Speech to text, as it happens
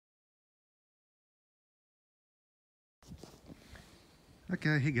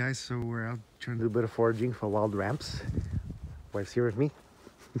Okay, hey guys, so we're out trying to do a bit of foraging for wild ramps. Wife's here with me.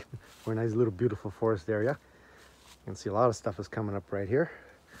 We're in a nice little beautiful forest area. You can see a lot of stuff is coming up right here.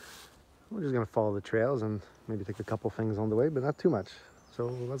 We're just gonna follow the trails and maybe take a couple things on the way, but not too much. So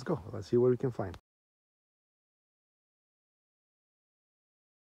let's go, let's see what we can find.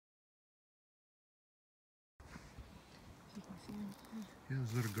 Yeah,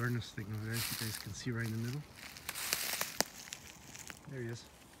 there's a little gardener stick over there, you guys can see right in the middle. There he is.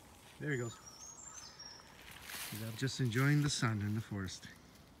 There he goes. He's out just enjoying the sun in the forest.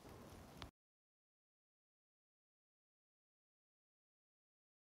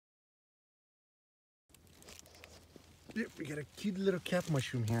 Yep, we got a cute little cap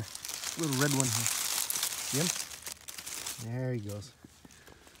mushroom here. Little red one here. See him? There he goes.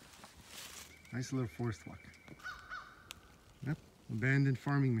 Nice little forest walk. Yep, abandoned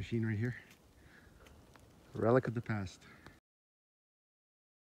farming machine right here. Relic of the past.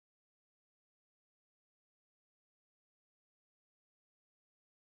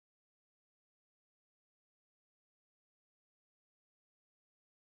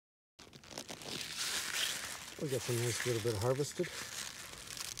 We got some nice little bit harvested.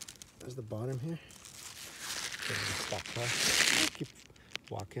 There's the bottom here. Keep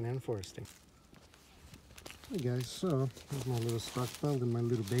walking and foresting. Hey guys, so here's my little stockpile in my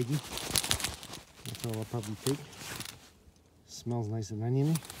little baggie. That's all I'll probably take. Smells nice and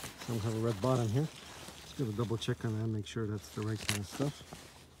oniony. Some have a red bottom here. Just gotta double check on that, make sure that's the right kind of stuff.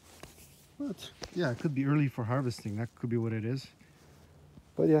 But yeah, it could be early for harvesting. That could be what it is.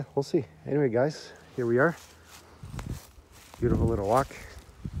 But yeah, we'll see. Anyway guys, here we are. Beautiful little walk.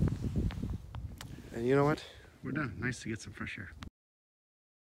 And you know what? We're done. Nice to get some fresh air.